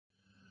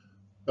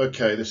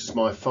Okay, this is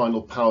my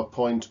final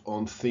PowerPoint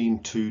on theme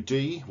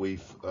 2D.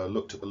 We've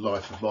looked at the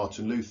life of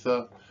Martin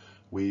Luther,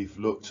 we've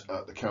looked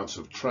at the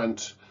Council of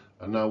Trent,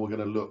 and now we're going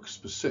to look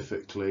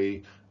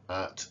specifically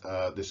at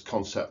this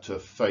concept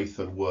of faith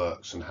and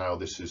works and how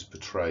this is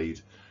portrayed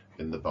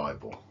in the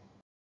Bible.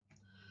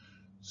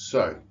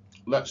 So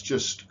let's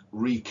just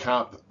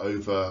recap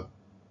over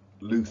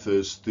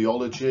Luther's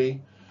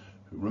theology.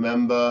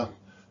 Remember,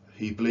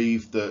 he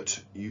believed that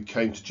you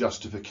came to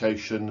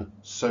justification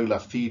sola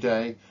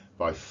fide,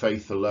 by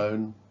faith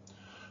alone.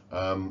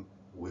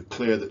 We're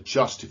clear that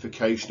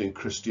justification in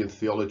Christian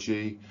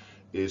theology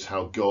is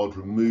how God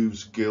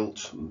removes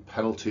guilt and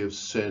penalty of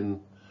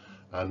sin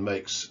and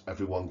makes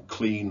everyone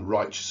clean,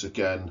 righteous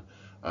again,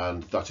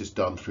 and that is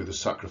done through the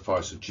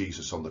sacrifice of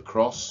Jesus on the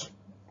cross.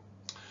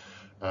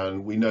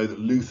 And we know that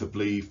Luther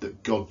believed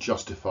that God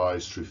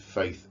justifies through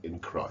faith in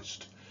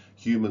Christ.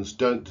 Humans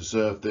don't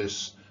deserve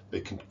this. They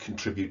can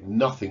contribute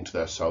nothing to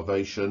their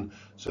salvation,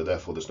 so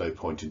therefore there's no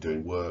point in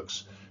doing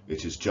works.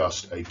 It is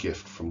just a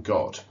gift from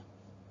God.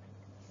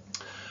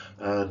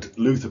 And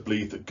Luther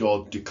believed that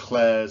God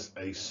declares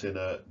a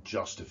sinner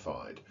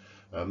justified.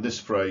 This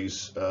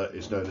phrase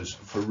is known as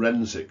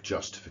forensic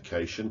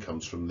justification,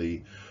 comes from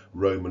the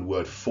Roman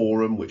word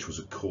forum, which was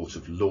a court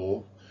of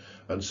law.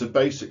 And so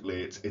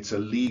basically it's a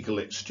legal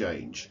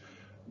exchange.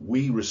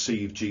 We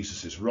receive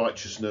Jesus's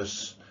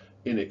righteousness.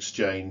 In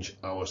exchange,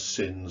 our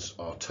sins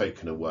are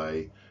taken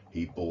away.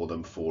 He bore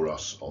them for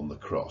us on the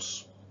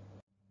cross.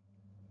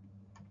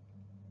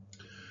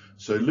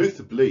 So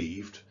Luther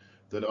believed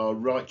that our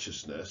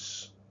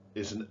righteousness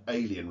is an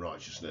alien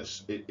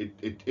righteousness.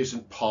 It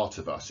isn't part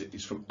of us. It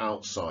is from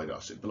outside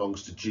us. It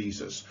belongs to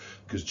Jesus,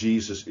 because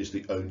Jesus is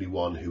the only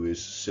one who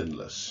is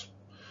sinless.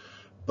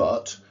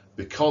 But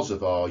because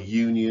of our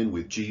union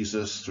with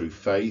Jesus through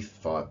faith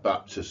via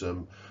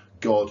baptism,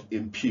 God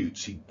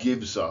imputes, he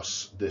gives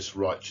us this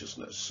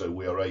righteousness, so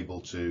we are able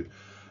to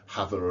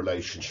have a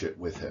relationship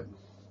with him.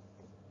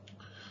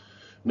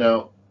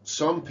 Now,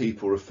 some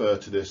people refer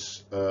to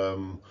this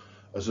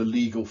as a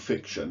legal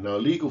fiction. Now,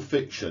 legal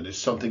fiction is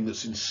something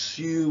that's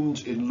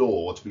assumed in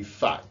law to be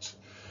fact,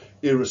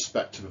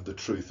 irrespective of the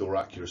truth or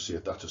accuracy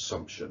of that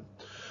assumption.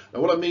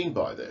 Now, what I mean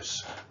by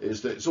this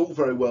is that it's all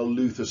very well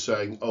Luther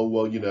saying, oh,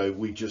 well, you know,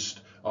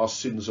 our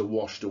sins are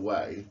washed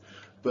away.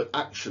 But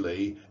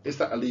actually, is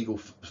that a legal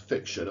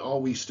fiction? Are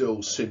we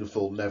still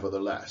sinful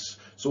nevertheless?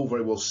 It's all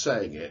very well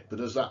saying it, but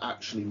does that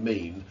actually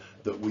mean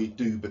that we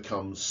do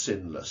become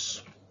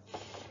sinless?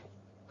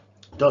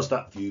 Does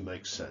that view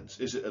make sense?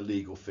 Is it a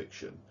legal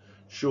fiction?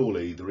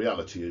 Surely the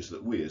reality is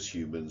that we as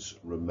humans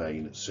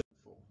remain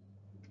sinful.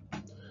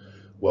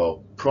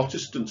 Well,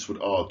 Protestants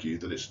would argue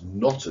that it's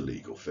not a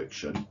legal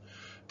fiction,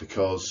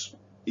 because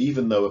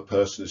even though a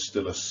person is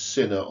still a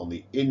sinner on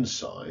the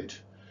inside,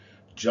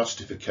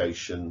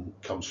 justification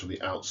comes from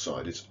the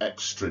outside. It's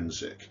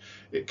extrinsic.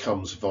 It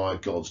comes via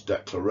God's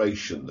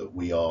declaration that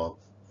we are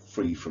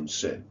free from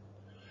sin.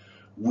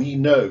 We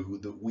know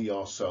that we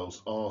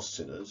ourselves are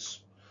sinners,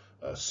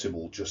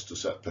 simul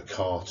justus et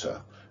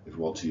peccata, if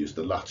we want to use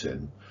the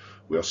Latin.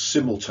 We are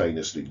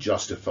simultaneously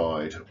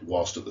justified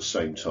whilst at the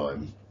same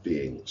time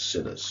being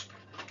sinners.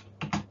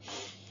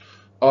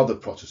 Other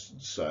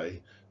Protestants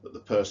say that the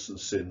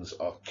person's sins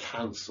are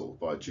cancelled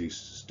by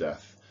Jesus'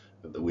 death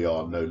and that we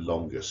are no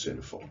longer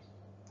sinful.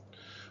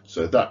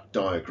 So that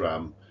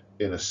diagram,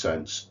 in a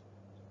sense,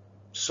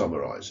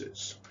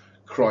 summarizes.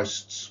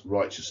 Christ's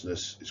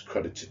righteousness is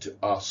credited to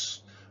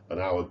us, and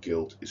our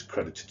guilt is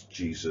credited to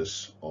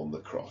Jesus on the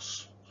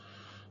cross.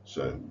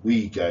 So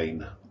we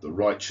gain the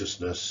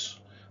righteousness,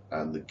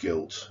 and the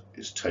guilt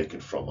is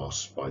taken from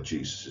us by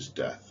Jesus'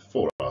 death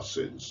for our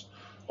sins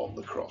on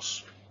the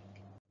cross.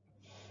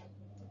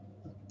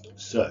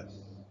 So,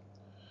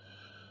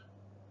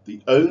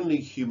 the only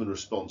human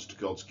response to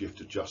God's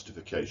gift of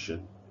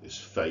justification is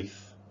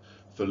faith.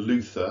 For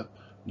Luther,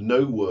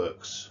 no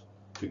works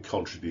can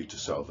contribute to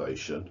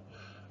salvation,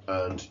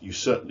 and you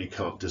certainly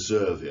can't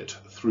deserve it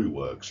through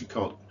works. You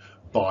can't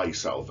buy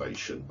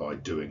salvation by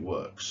doing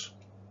works.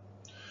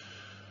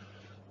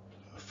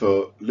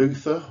 For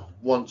Luther,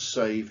 once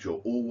saved,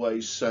 you're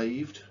always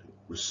saved.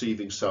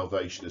 Receiving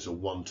salvation is a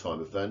one-time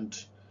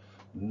event.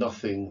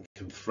 Nothing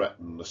can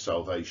threaten the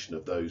salvation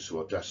of those who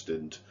are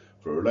destined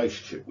for a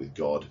relationship with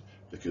God,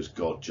 because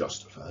God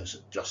justifies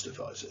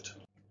it.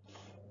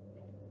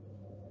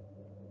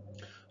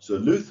 So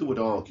Luther would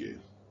argue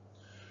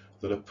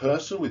that a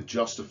person with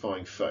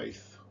justifying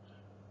faith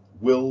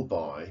will,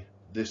 by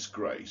this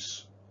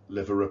grace,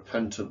 live a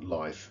repentant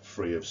life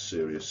free of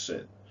serious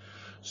sin.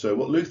 So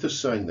what Luther's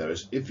saying there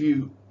is, if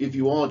you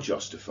are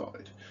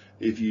justified,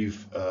 if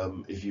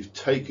you've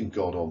taken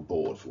God on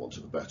board, for want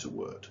of a better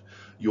word,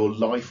 your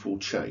life will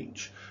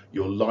change.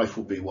 Your life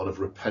will be one of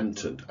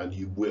repentance, and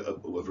you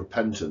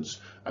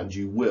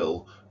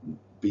will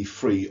be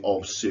free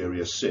of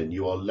serious sin.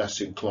 You are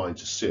less inclined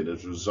to sin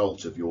as a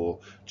result of your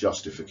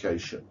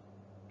justification.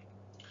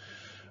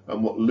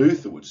 And what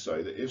Luther would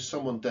say, that if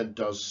someone then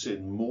does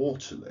sin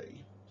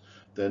mortally,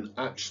 then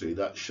actually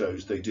that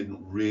shows they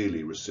didn't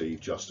really receive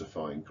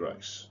justifying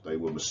grace. They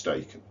were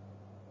mistaken.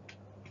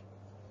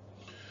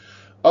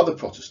 Other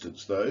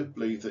Protestants, though,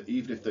 believe that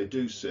even if they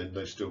do sin,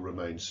 they still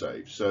remain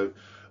saved. So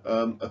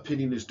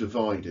opinion is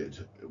divided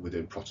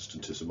within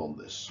Protestantism on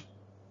this.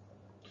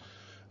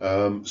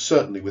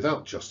 Certainly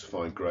without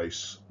justifying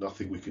grace,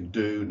 nothing we can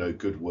do, no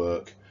good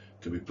work,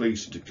 can be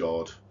pleasing to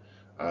God,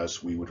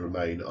 as we would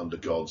remain under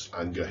God's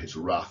anger, his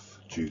wrath,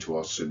 due to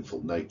our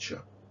sinful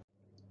nature.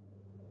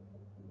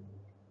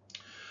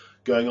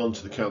 Going on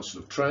to the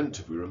Council of Trent,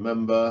 if we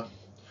remember,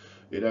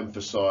 it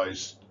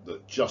emphasised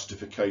that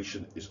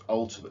justification is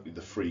ultimately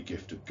the free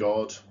gift of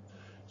God.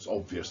 It's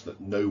obvious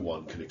that no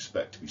one can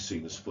expect to be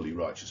seen as fully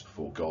righteous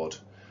before God.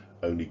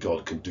 Only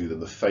God can do them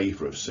the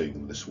favour of seeing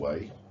them this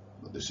way.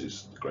 This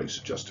is the grace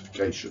of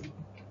justification.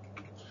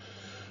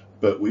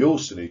 But we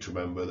also need to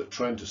remember that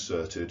Trent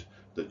asserted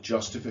that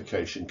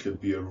justification can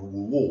be a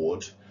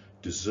reward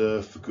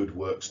deserved for good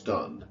works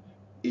done,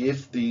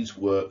 if these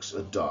works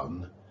are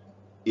done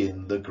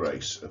in the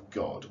grace of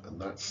God. And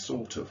that's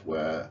sort of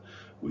where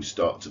we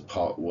start to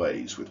part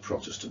ways with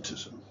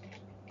Protestantism.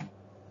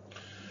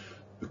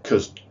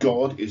 Because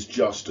God is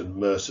just and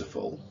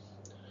merciful,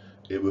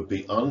 it would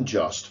be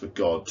unjust for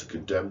God to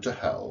condemn to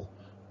hell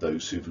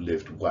those who've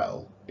lived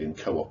well in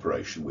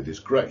cooperation with his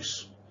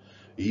grace,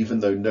 even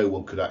though no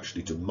one could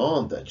actually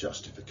demand their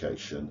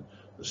justification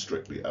as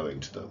strictly owing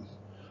to them.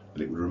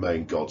 And it would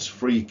remain God's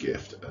free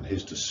gift and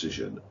his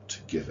decision to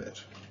give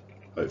it.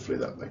 Hopefully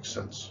that makes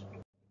sense.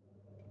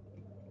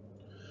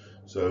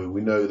 So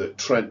we know that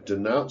Trent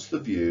denounced the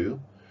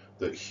view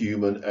that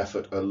human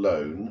effort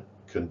alone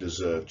can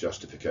deserve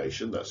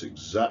justification. That's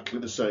exactly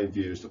the same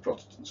view as the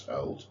Protestants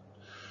held.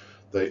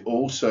 They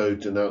also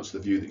denounced the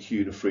view that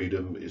human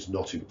freedom is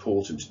not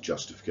important to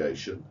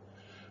justification,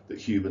 that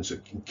humans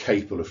are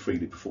incapable of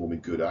freely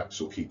performing good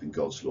acts or keeping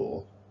God's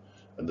law,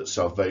 and that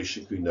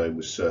salvation can be known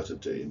with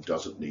certainty and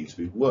doesn't need to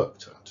be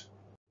worked at.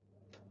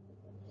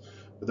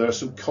 But there are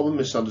some common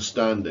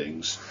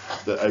misunderstandings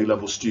that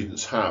A-level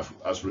students have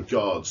as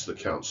regards the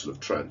Council of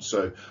Trent,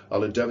 so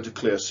I'll endeavour to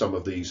clear some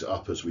of these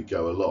up as we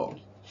go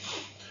along.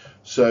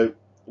 So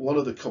one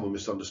of the common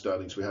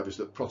misunderstandings we have is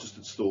that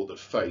Protestants thought that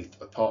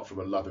faith, apart from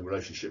a loving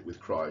relationship with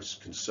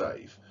Christ, can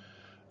save.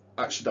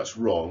 Actually, that's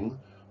wrong.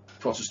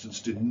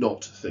 Protestants did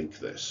not think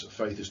this.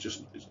 Faith is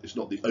just, it's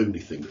not the only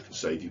thing that can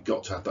save. You've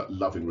got to have that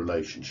loving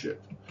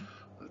relationship.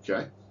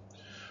 Okay.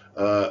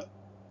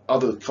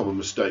 Other common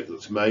mistake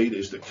that's made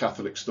is that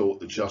Catholics thought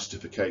that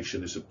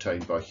justification is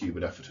obtained by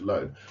human effort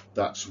alone.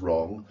 That's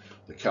wrong.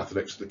 The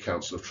Catholics of the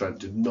Council of Trent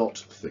did not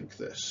think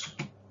this.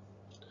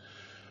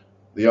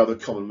 The other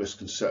common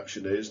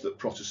misconception is that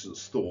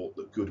Protestants thought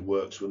that good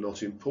works were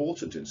not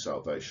important in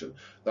salvation.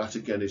 That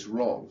again is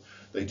wrong.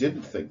 They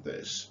didn't think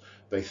this.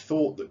 They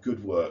thought that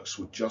good works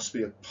would just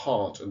be a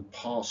part and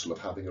parcel of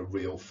having a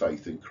real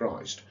faith in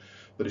Christ.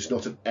 But it's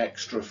not an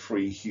extra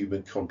free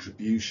human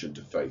contribution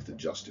to faith and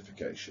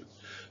justification.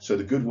 So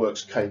the good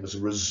works came as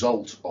a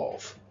result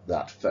of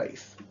that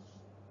faith.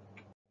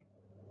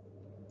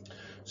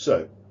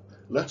 So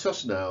let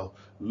us now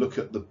look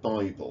at the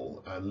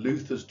Bible and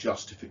Luther's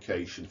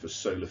justification for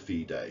sola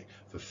fide,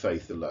 for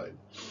faith alone.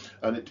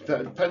 And it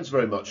depends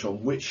very much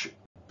on which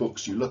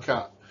books you look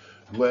at,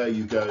 where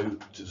you go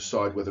to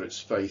decide whether it's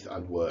faith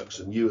and works.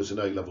 And you as an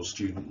A-level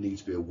student need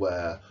to be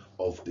aware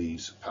of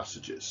these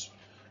passages.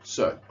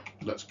 So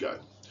let's go.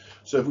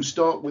 So if we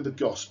start with the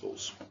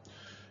Gospels,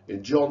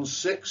 in John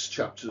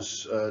chapter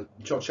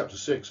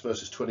 6,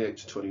 verses 28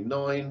 to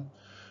 29,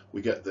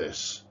 we get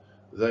this.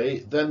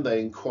 Then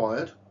they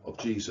inquired of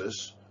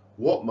Jesus,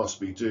 "What must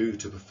we do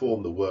to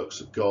perform the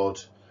works of God?"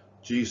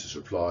 Jesus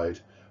replied,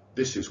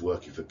 "This is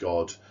working for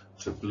God,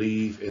 to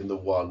believe in the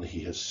one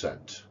he has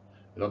sent."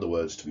 In other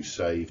words, to be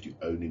saved, you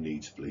only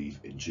need to believe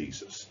in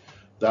Jesus.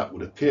 That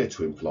would appear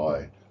to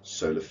imply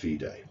sola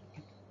fide.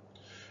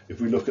 If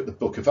we look at the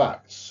book of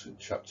Acts, in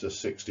chapter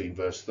 16,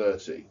 verse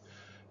 30,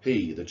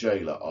 he, the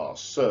jailer,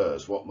 asked,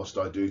 "Sirs, what must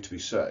I do to be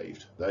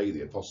saved?" They,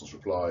 the apostles,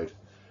 replied,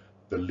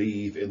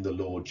 "Believe in the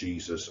Lord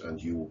Jesus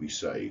and you will be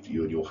saved,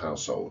 you and your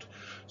household."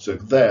 So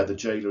there, the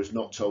jailer is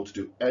not told to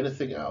do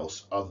anything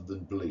else other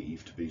than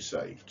believe to be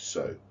saved.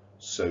 So,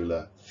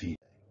 sola fide.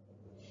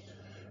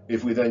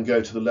 If we then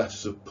go to the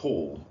letters of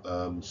Paul,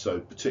 so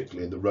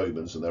particularly in the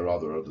Romans, and there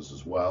are others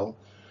as well,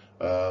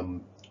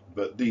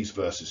 but these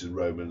verses in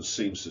Romans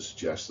seems to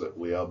suggest that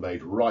we are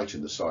made right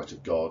in the sight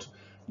of God,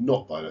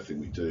 not by anything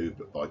we do,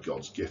 but by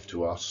God's gift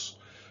to us.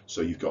 So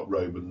you've got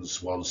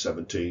Romans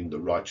 1:17, the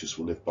righteous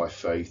will live by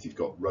faith. You've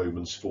got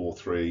Romans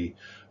 4:3,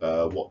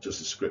 what does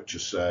the scripture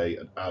say?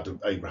 And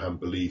Abraham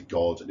believed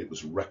God and it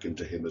was reckoned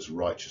to him as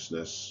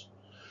righteousness.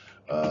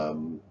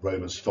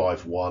 Romans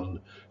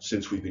 5:1,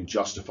 since we've been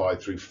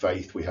justified through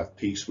faith, we have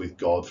peace with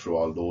God through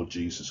our Lord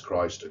Jesus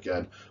Christ.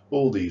 Again,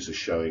 all these are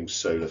showing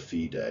sola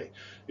fide.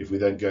 If we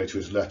then go to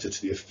his letter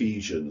to the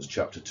Ephesians,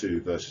 chapter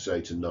 2, verses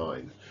 8 and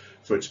 9,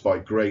 for it's by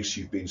grace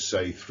you've been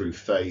saved through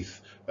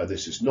faith, and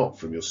this is not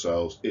from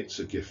yourselves, it's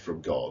a gift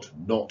from God,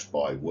 not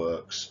by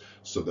works,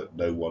 so that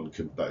no one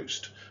can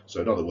boast.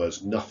 So in other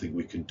words, nothing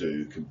we can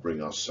do can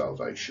bring us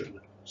salvation.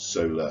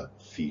 Sola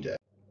fide.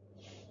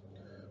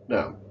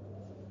 Now,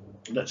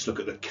 let's look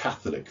at the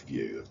Catholic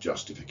view of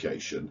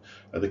justification.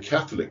 And the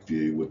Catholic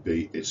view would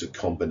be it's a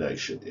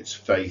combination. It's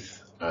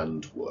faith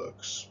and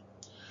works.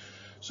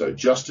 So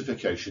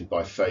justification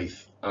by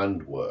faith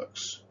and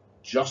works.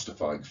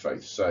 Justifying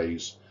faith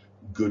saves,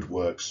 good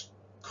works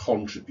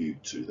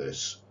contribute to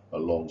this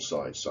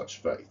alongside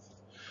such faith.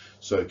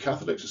 So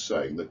Catholics are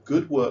saying that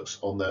good works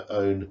on their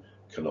own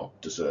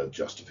cannot deserve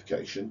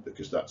justification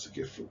because that's a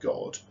gift from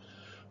God,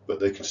 but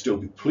they can still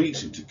be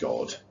pleasing to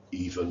God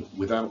even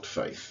without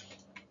faith.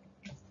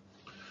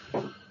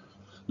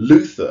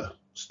 Luther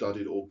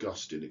studied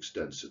Augustine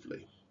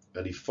extensively,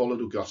 and he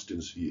followed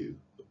Augustine's view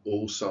that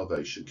all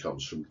salvation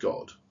comes from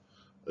God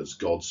as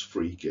God's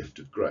free gift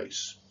of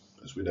grace.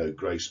 As we know,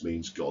 grace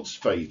means God's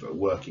favour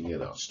working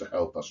in us to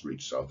help us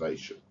reach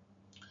salvation.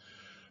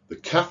 The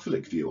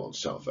Catholic view on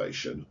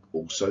salvation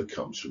also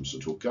comes from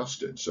St.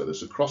 Augustine, so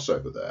there's a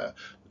crossover there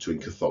between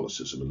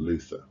Catholicism and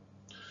Luther.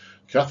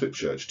 The Catholic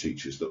Church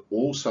teaches that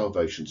all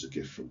salvation is a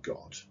gift from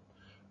God,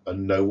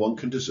 and no one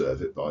can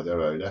deserve it by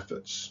their own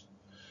efforts.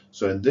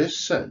 So in this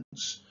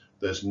sense,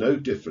 there's no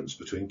difference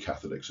between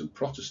Catholics and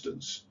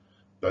Protestants.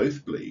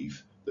 Both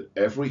believe that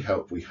every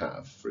help we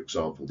have, for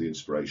example, the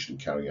inspiration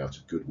and carrying out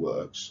of good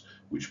works,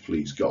 which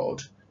please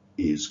God,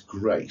 is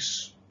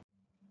grace.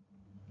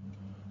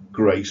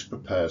 Grace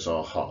prepares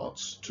our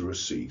hearts to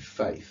receive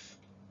faith.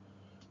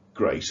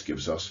 Grace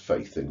gives us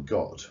faith in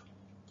God.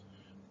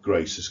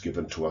 Grace is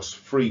given to us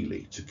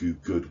freely to do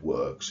good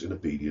works in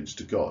obedience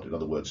to God, in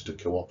other words, to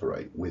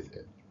cooperate with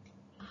Him.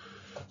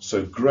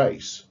 So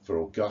grace, for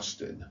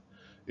Augustine,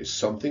 is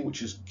something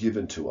which is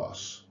given to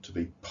us to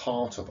be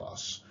part of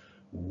us,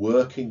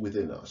 working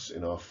within us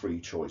in our free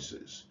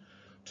choices,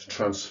 to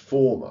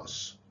transform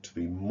us, to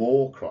be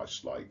more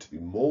Christ-like, to be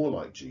more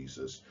like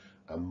Jesus,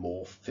 and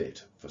more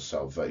fit for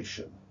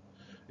salvation.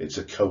 It's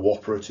a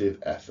cooperative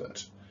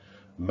effort.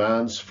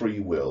 Man's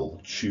free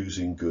will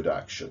choosing good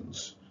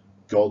actions,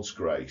 God's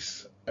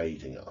grace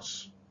aiding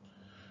us.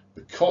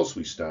 Because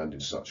we stand in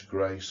such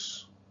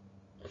grace,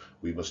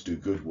 we must do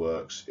good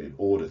works in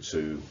order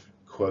to,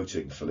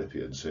 quoting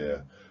Philippians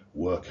here,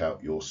 work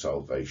out your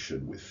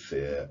salvation with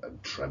fear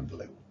and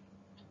trembling.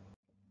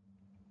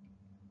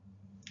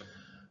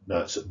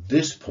 Now, it's at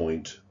this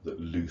point that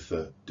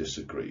Luther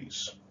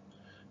disagrees.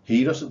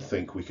 He doesn't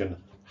think we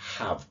can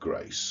have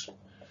grace.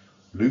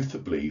 Luther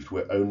believed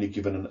we're only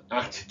given an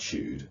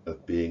attitude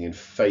of being in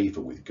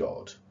favour with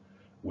God,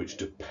 which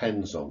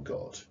depends on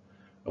God,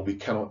 and we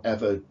cannot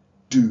ever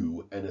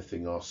do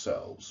anything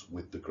ourselves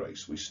with the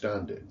grace we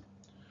stand in.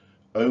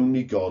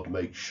 Only God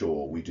makes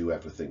sure we do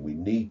everything we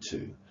need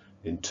to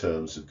in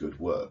terms of good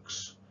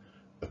works,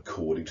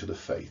 according to the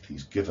faith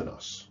He's given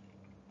us.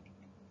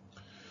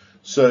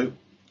 So,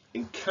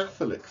 in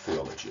Catholic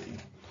theology,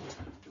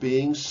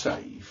 being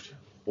saved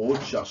or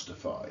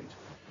justified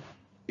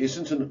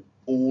isn't an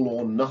all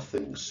or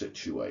nothing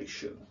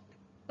situation,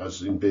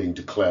 as in being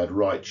declared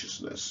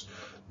righteousness,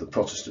 the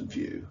Protestant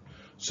view,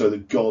 so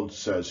that God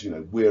says,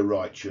 we're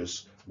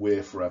righteous,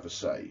 we're forever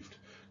saved.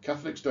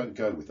 Catholics don't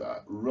go with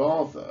that.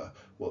 Rather,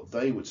 what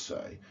they would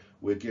say,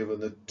 we're given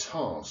the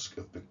task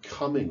of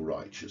becoming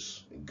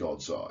righteous in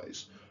God's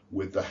eyes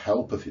with the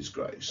help of His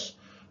grace.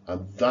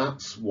 And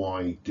that's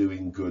why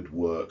doing good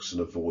works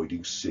and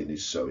avoiding sin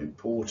is so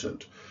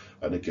important.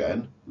 And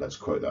again, let's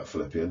quote that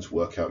Philippians,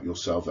 work out your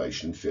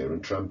salvation in fear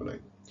and trembling.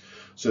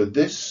 So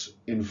this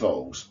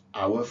involves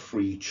our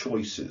free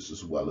choices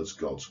as well as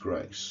God's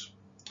grace.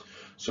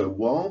 So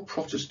while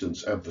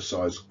Protestants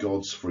emphasise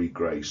God's free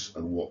grace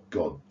and what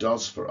God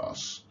does for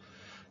us,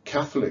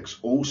 Catholics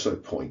also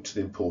point to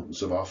the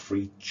importance of our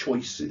free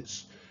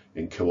choices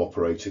in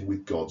cooperating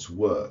with God's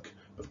work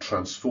of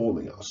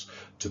transforming us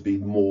to be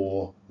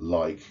more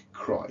like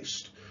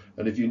Christ.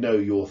 And if you know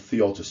your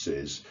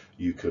theodicies,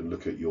 you can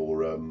look at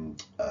your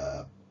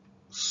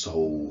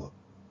soul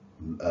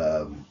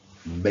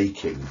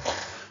making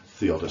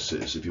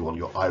theodicies, if you want,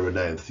 your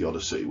Irenaean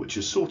theodicy, which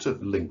is sort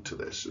of linked to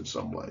this in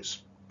some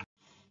ways.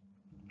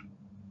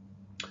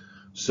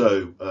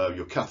 So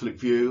your Catholic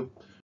view,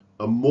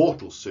 a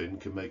mortal sin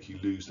can make you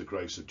lose the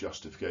grace of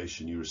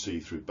justification you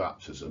receive through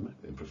baptism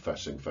in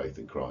professing faith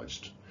in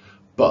Christ.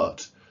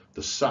 But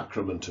the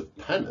sacrament of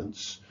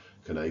penance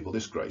can enable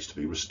this grace to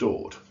be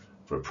restored.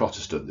 For a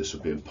Protestant, this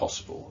would be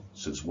impossible,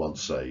 since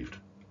once saved,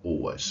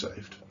 always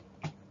saved.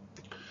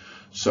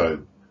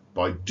 So,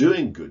 by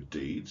doing good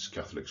deeds,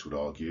 Catholics would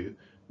argue,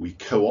 we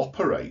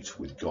cooperate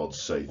with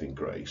God's saving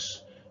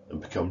grace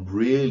and become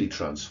really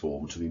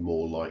transformed to be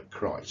more like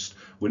Christ.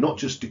 We're not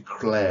just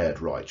declared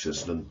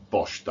righteous and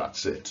bosh,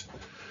 that's it.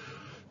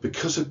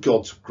 Because of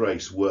God's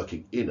grace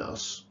working in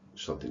us,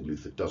 something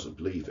Luther doesn't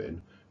believe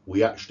in,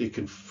 we actually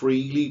can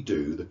freely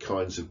do the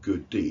kinds of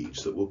good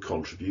deeds that will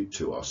contribute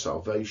to our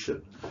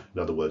salvation. In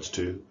other words,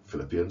 to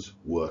Philippians,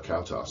 work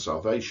out our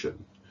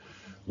salvation.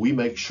 We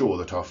make sure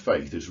that our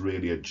faith is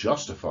really a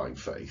justifying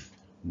faith,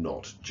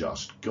 not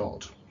just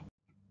God.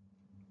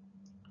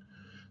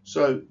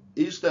 So,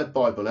 is there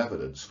Bible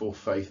evidence for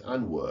faith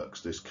and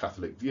works, this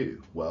Catholic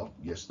view? Well,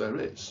 yes, there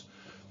is.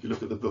 If you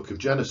look at the book of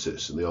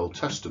Genesis in the Old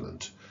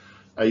Testament,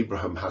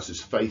 Abraham has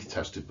his faith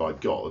tested by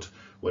God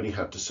when he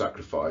had to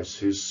sacrifice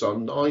his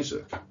son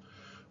Isaac.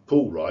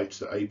 Paul writes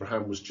that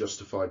Abraham was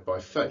justified by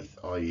faith,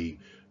 i.e.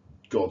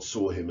 God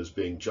saw him as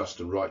being just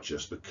and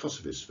righteous because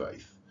of his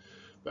faith.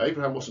 But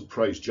Abraham wasn't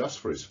praised just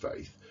for his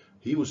faith,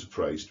 he was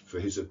praised for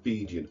his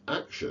obedient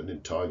action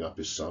in tying up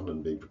his son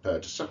and being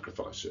prepared to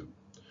sacrifice him.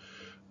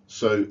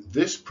 So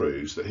this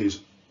proves that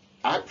his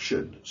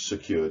action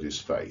secured his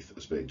faith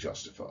as being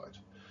justified.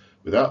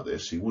 Without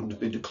this, he wouldn't have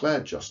been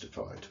declared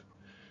justified.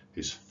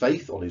 His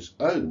faith on his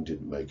own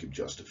didn't make him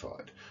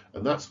justified,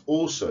 and that's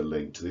also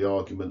linked to the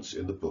arguments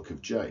in the book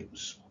of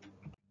James.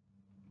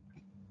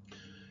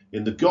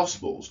 In the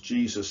Gospels,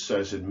 Jesus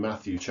says in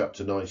Matthew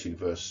chapter 19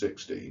 verse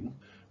 16,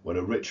 when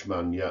a rich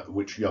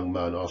young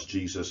man asked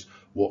Jesus,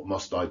 "What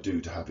must I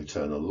do to have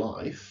eternal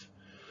life?"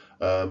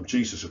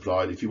 Jesus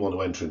replied, "If you want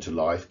to enter into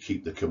life,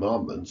 keep the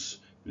commandments,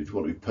 but if you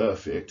want to be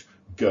perfect,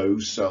 go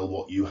sell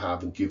what you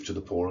have and give to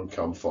the poor and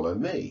come follow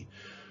me."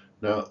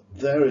 Now,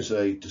 there is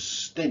a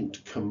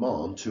distinct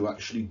command to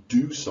actually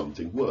do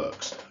something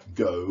works.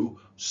 Go,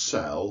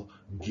 sell,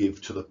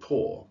 give to the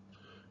poor.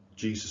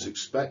 Jesus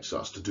expects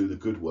us to do the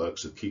good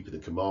works of keeping the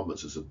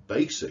commandments as a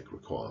basic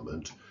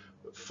requirement,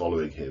 but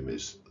following him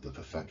is the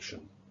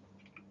perfection.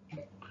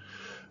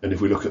 And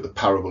if we look at the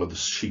parable of the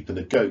sheep and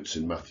the goats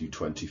in Matthew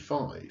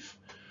 25,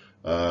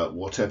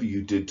 whatever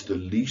you did to the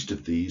least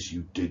of these,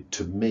 you did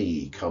to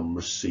me. Come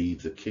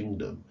receive the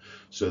kingdom.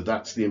 So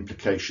that's the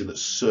implication, that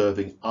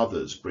serving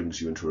others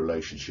brings you into a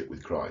relationship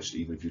with Christ.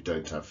 Even if you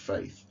don't have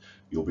faith,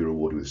 you'll be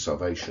rewarded with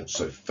salvation.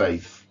 So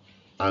faith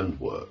and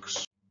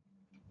works.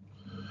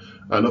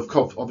 And of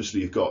course,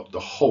 obviously, you've got the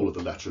whole of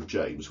the letter of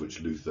James, which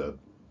Luther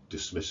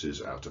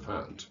dismisses out of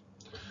hand.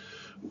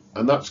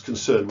 And that's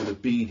concerned with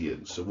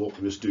obedience and what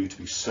we must do to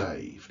be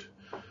saved.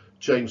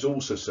 James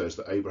also says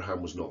that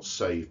Abraham was not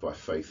saved by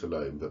faith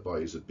alone, but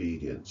by his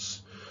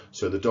obedience.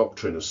 So the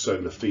doctrine of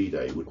sola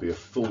fide would be a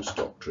false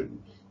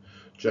doctrine.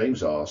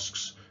 James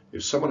asks,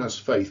 if someone has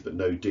faith but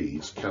no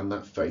deeds, can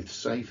that faith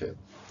save him?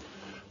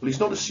 Well, he's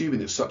not assuming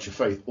that such a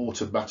faith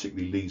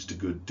automatically leads to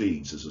good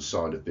deeds as a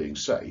sign of being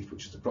saved,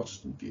 which is the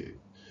Protestant view.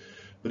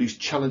 But he's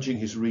challenging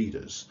his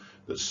readers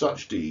that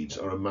such deeds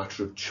are a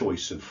matter of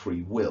choice and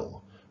free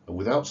will, and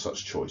without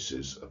such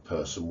choices, a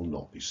person will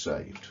not be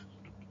saved.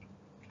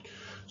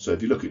 So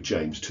if you look at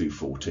James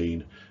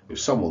 2:14, if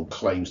someone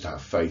claims to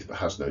have faith but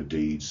has no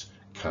deeds,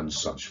 can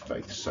such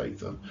faith save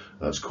them?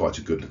 And that's quite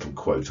a good little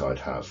quote I'd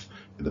have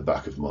in the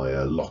back of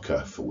my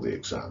locker for the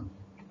exam.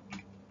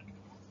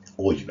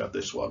 Or you can have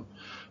this one: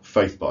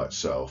 faith by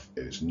itself,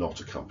 if it's not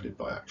accompanied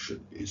by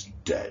action, is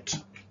dead.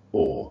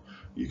 Or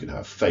you can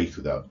have faith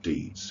without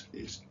deeds,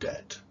 is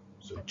dead.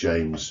 So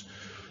James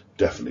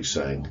definitely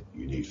saying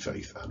you need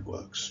faith and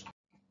works.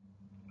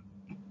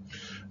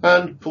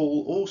 And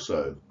Paul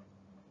also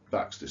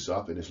backs this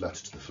up in his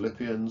letter to the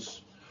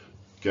Philippians.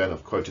 Again,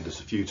 I've quoted this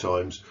a few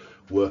times: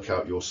 work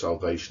out your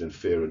salvation in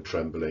fear and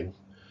trembling.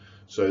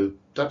 So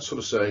that's sort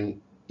of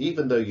saying,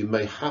 even though you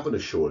may have an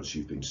assurance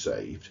you've been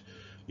saved,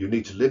 you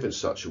need to live in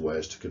such a way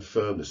as to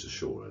confirm this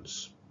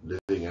assurance,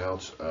 living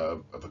out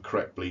of a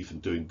correct belief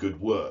and doing good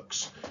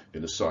works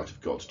in the sight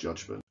of God's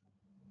judgment.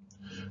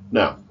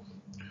 Now,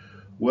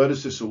 where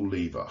does this all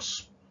leave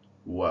us?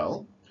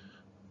 Well,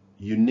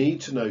 you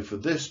need to know for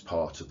this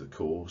part of the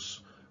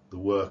course the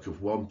work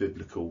of one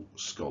biblical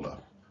scholar,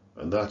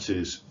 and that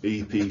is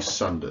E.P.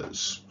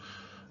 Sanders.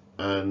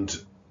 And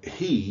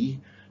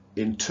he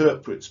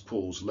interprets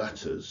Paul's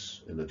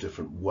letters in a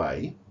different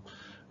way,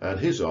 and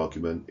his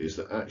argument is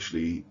that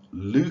actually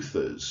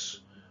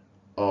Luther's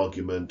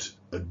argument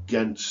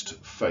against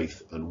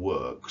faith and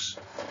works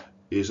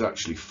is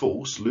actually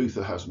false.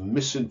 Luther has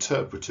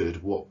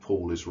misinterpreted what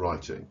Paul is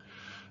writing.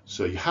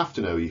 So you have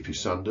to know E.P.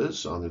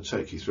 Sanders. I'm going to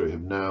take you through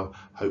him now.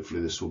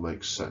 Hopefully this will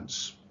make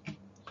sense.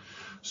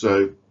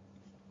 So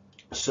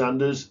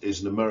Sanders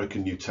is an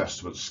American New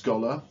Testament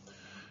scholar.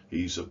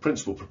 He's a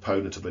principal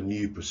proponent of a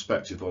new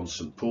perspective on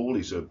St. Paul.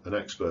 He's an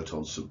expert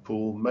on St.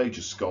 Paul,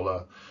 major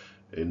scholar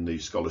in the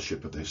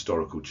scholarship of the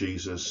historical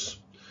Jesus,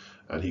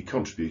 and he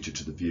contributed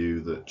to the view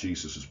that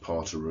Jesus was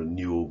part of a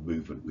renewal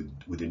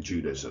movement within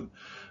Judaism.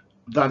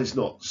 That is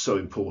not so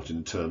important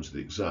in terms of the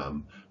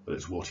exam, but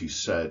it's what he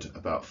said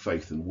about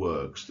faith and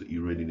works that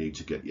you really need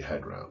to get your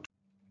head around.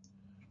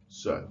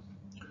 So,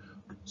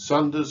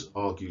 Sanders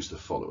argues the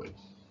following.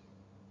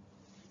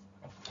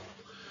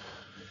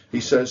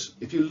 He says,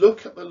 if you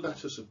look at the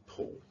letters of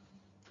Paul,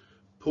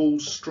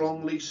 Paul's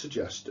strongly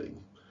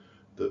suggesting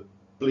that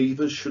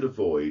believers should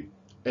avoid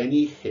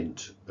any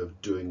hint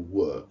of doing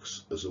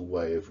works as a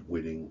way of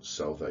winning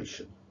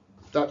salvation.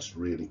 That's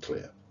really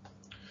clear.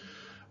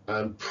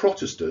 And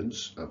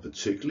Protestants, and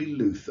particularly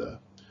Luther,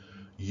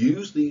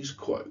 use these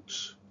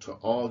quotes to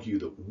argue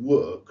that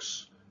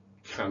works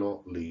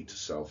cannot lead to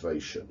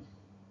salvation.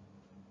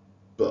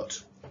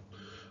 But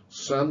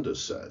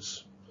Sanders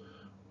says,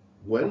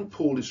 when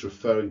Paul is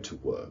referring to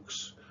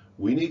works,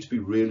 we need to be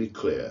really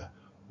clear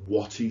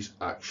what he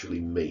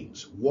actually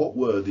means. What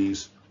were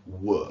these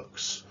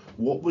works?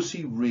 What was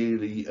he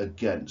really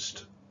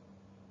against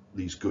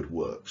these good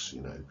works,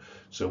 you know.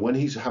 So when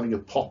he's having a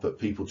pop at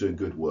people doing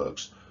good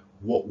works,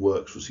 what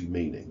works was he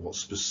meaning? What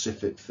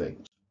specific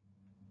things?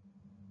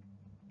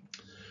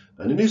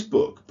 And in his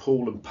book,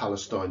 Paul and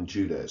Palestine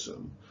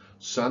Judaism,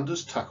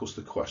 Sanders tackles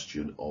the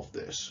question of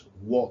this.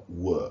 What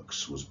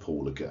works was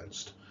Paul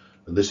against?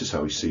 And this is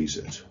how he sees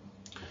it.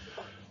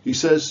 He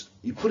says,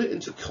 you put it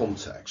into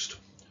context.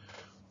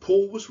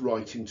 Paul was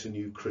writing to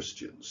new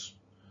Christians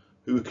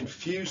who were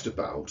confused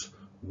about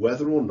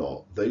whether or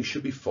not they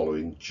should be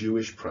following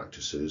Jewish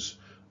practices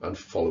and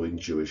following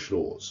Jewish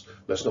laws.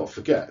 Let's not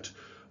forget,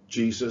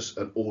 Jesus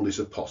and all his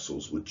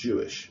apostles were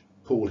Jewish.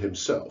 Paul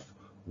himself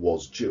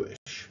was Jewish.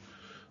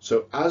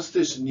 So as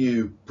this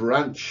new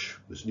branch,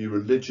 this new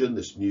religion,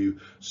 this new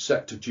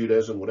sect of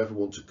Judaism, whatever you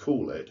want to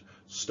call it,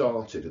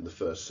 started in the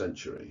 1st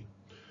century,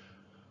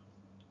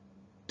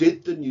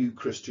 did the new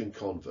Christian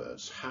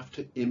converts have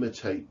to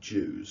imitate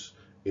Jews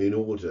in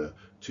order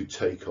to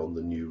take on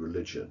the new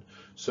religion?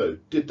 So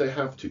did they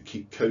have to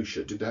keep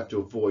kosher? Did they have to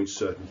avoid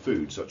certain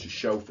foods such as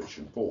shellfish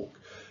and pork?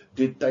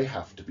 Did they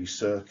have to be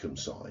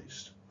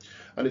circumcised?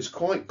 And it's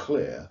quite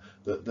clear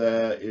that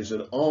there is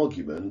an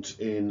argument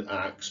in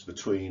Acts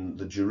between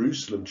the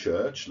Jerusalem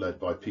church, led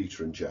by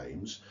Peter and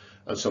James,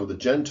 and some of the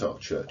Gentile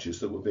churches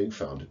that were being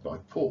founded by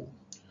Paul.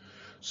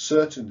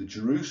 Certainly the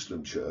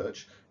Jerusalem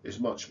church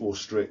is much more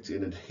strict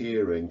in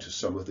adhering to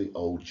some of the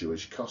old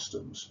Jewish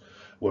customs,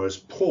 whereas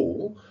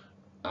Paul,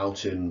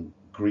 out in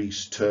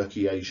Greece,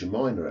 Turkey, Asia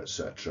Minor,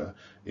 etc.,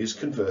 is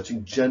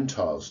converting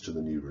Gentiles to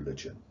the new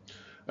religion.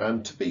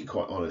 And to be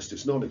quite honest,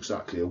 it's not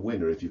exactly a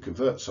winner if you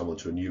convert someone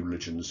to a new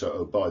religion and say,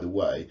 oh, by the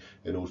way,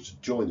 in order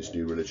to join this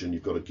new religion,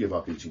 you've got to give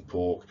up eating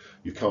pork,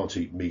 you can't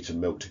eat meat and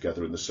milk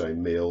together in the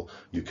same meal,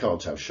 you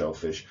can't have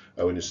shellfish,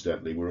 oh, and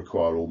incidentally, we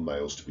require all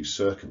males to be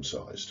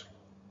circumcised.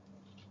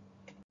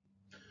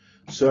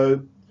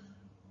 So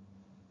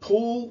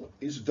Paul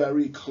is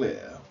very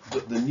clear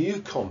that the new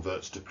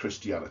converts to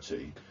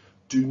Christianity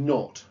do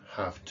not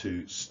have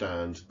to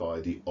stand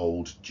by the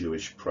old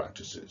Jewish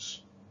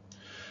practices.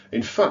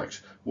 In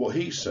fact, what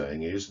he's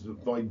saying is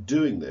that by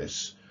doing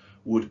this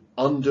would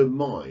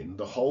undermine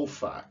the whole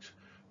fact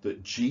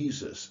that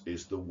Jesus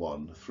is the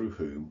one through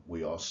whom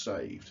we are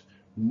saved,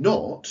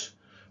 not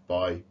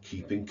by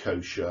keeping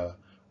kosher,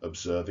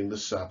 observing the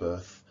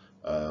Sabbath,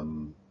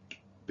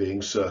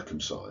 being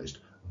circumcised.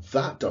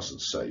 That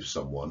doesn't save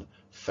someone,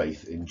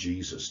 faith in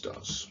Jesus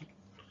does.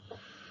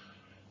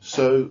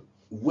 So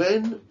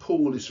when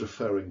Paul is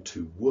referring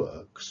to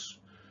works,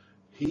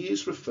 he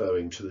is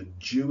referring to the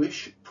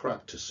Jewish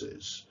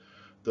practices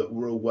that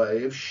were a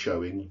way of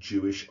showing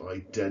Jewish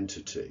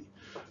identity,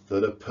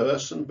 that a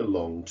person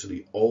belonged to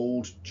the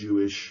old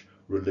Jewish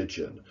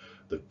religion,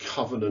 the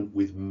covenant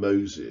with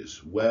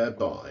Moses,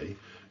 whereby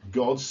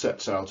God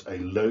sets out a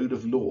load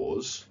of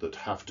laws that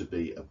have to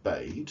be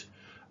obeyed,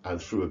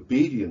 and through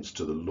obedience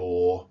to the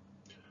law,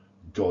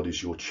 God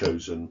is your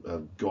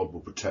chosen, God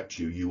will protect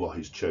you, you are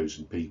his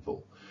chosen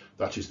people.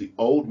 That is the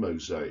old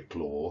Mosaic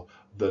law,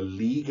 the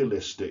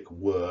legalistic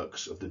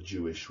works of the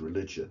Jewish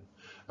religion.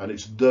 And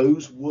it's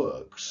those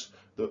works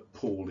that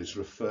Paul is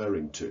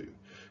referring to.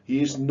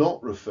 He is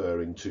not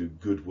referring to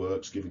good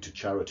works, giving to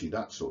charity,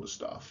 that sort of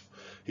stuff.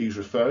 He's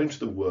referring to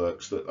the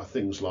works that are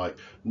things like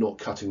not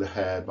cutting the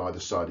hair by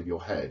the side of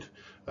your head,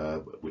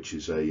 which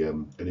is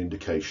an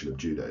indication of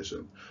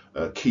Judaism,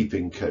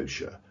 keeping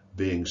kosher,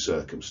 being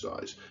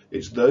circumcised.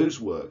 It's those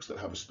works that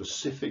have a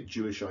specific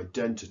Jewish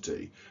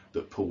identity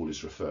that Paul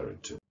is referring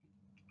to.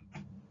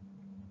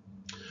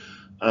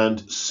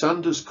 And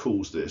Sanders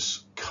calls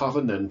this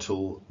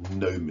covenantal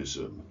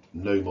nomism.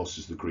 Nomos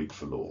is the Greek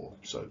for law,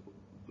 so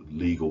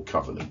legal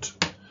covenant.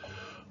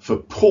 For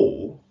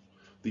Paul,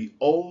 the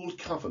old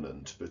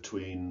covenant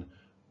between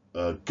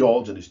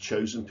God and his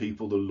chosen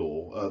people, the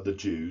law, the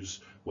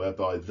Jews,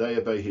 whereby they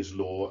obey his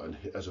law and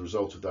as a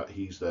result of that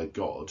he's their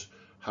God,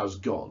 has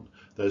gone.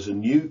 There's a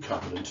new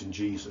covenant in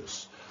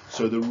Jesus.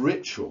 So the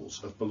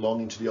rituals of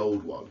belonging to the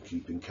old one,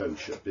 keeping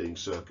kosher, being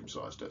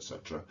circumcised,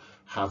 etc.,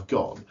 have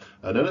gone.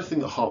 And anything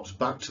that harps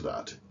back to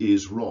that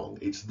is wrong.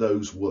 It's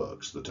those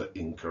works that are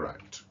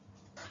incorrect.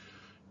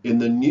 In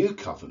the new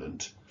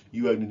covenant,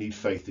 you only need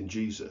faith in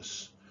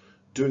Jesus.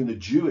 Doing the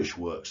Jewish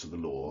works of the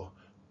law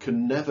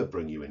can never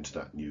bring you into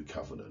that new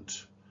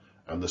covenant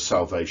and the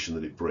salvation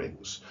that it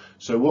brings.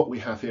 So what we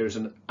have here is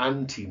an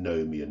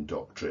antinomian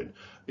doctrine.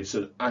 It's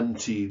an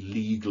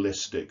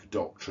anti-legalistic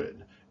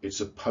doctrine. It's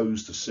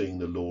opposed to seeing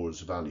the law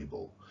as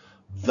valuable.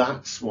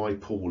 That's why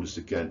Paul is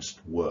against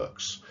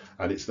works.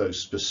 And it's those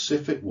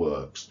specific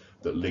works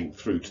that link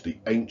through to the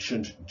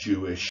ancient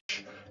Jewish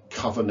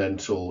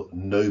covenantal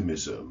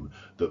nomism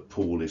that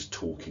Paul is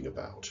talking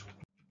about.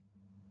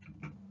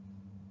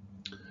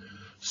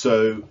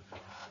 So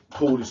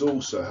Paul is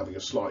also having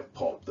a slight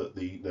pop that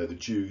the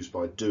Jews,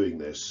 by doing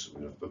this,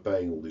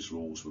 obeying all these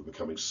rules, were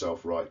becoming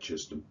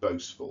self-righteous and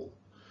boastful,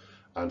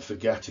 and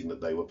forgetting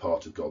that they were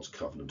part of God's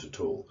covenant at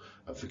all,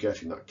 and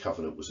forgetting that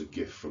covenant was a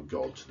gift from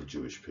God to the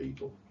Jewish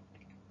people.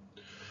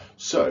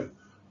 So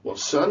what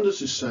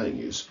Sanders is saying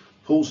is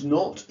Paul's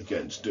not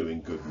against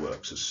doing good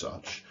works as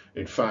such.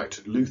 In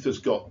fact, Luther's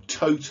got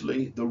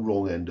totally the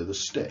wrong end of the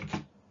stick.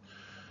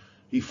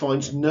 He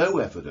finds no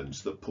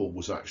evidence that Paul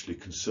was actually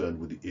concerned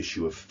with the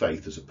issue of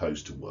faith as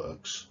opposed to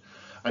works.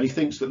 And he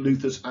thinks that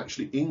Luther's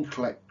actually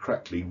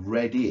incorrectly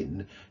read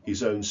in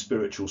his own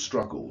spiritual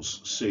struggles,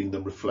 seeing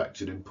them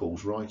reflected in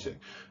Paul's writing.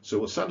 So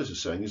what Sanders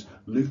is saying is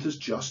Luther's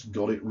just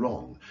got it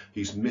wrong.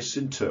 He's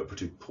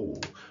misinterpreted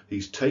Paul.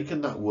 He's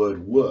taken that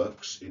word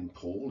works in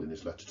Paul, in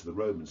his letter to the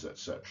Romans,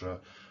 etc.,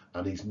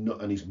 and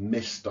he's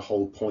missed the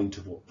whole point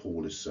of what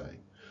Paul is saying.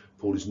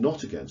 Paul is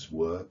not against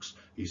works,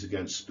 he's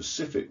against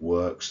specific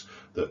works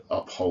that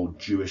uphold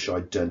Jewish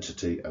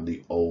identity and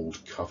the old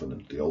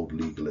covenant, the old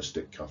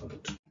legalistic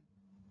covenant.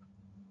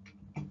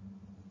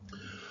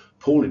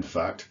 Paul, in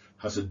fact,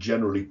 has a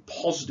generally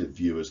positive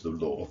view of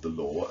the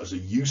law as a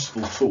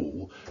useful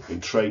tool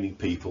in training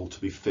people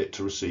to be fit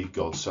to receive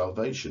God's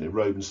salvation. In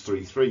Romans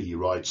 3:3 he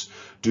writes,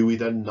 "Do we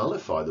then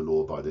nullify the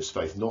law by this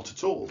faith? Not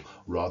at all.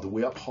 Rather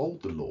we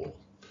uphold the law."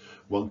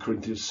 1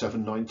 Corinthians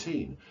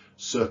 7:19,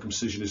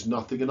 circumcision is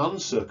nothing and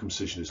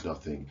uncircumcision is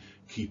nothing.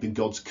 Keeping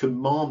God's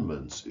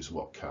commandments is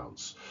what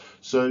counts.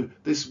 So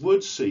this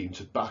would seem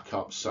to back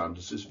up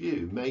Sanders'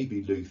 view.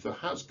 Maybe Luther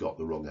has got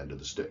the wrong end of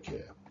the stick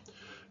here.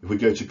 If we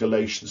go to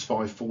Galatians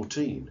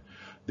 5:14,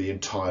 the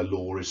entire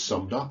law is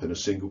summed up in a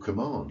single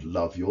command: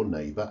 love your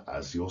neighbour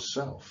as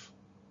yourself.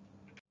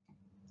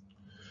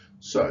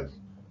 So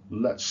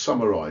let's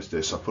summarise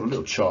this. I put a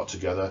little chart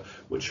together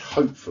which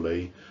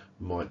hopefully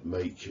might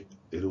make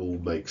it all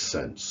make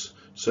sense.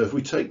 So if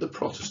we take the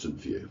Protestant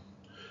view,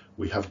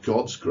 we have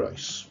God's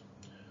grace,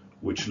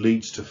 which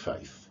leads to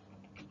faith,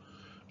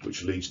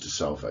 which leads to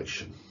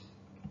salvation.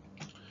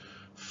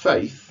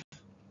 Faith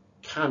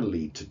can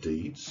lead to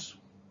deeds,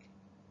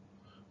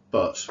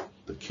 but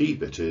the key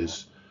bit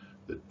is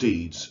that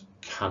deeds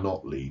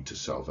cannot lead to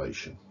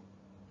salvation.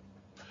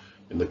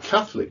 In the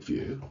Catholic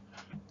view,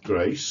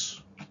 grace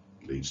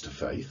leads to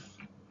faith,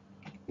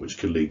 which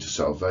can lead to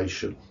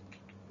salvation.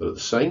 But at the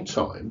same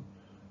time,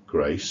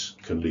 grace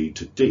can lead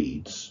to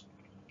deeds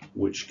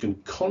which can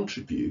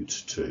contribute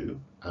to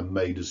and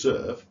may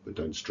deserve, but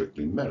don't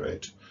strictly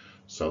merit,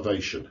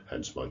 salvation,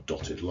 hence my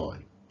dotted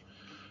line.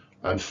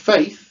 And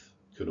faith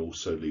can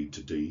also lead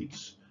to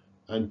deeds,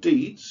 and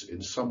deeds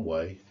in some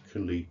way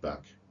can lead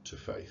back to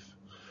faith.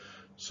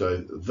 So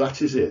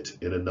that is it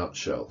in a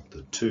nutshell,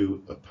 the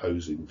two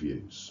opposing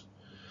views.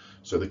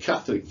 So the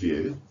Catholic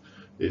view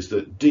is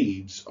that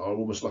deeds are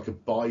almost like a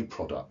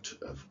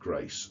byproduct of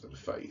grace and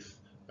faith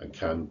and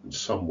can in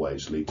some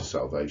ways lead to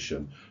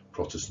salvation.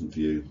 Protestant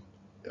view,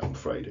 I'm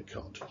afraid it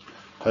can't.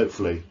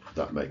 Hopefully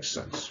that makes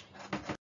sense.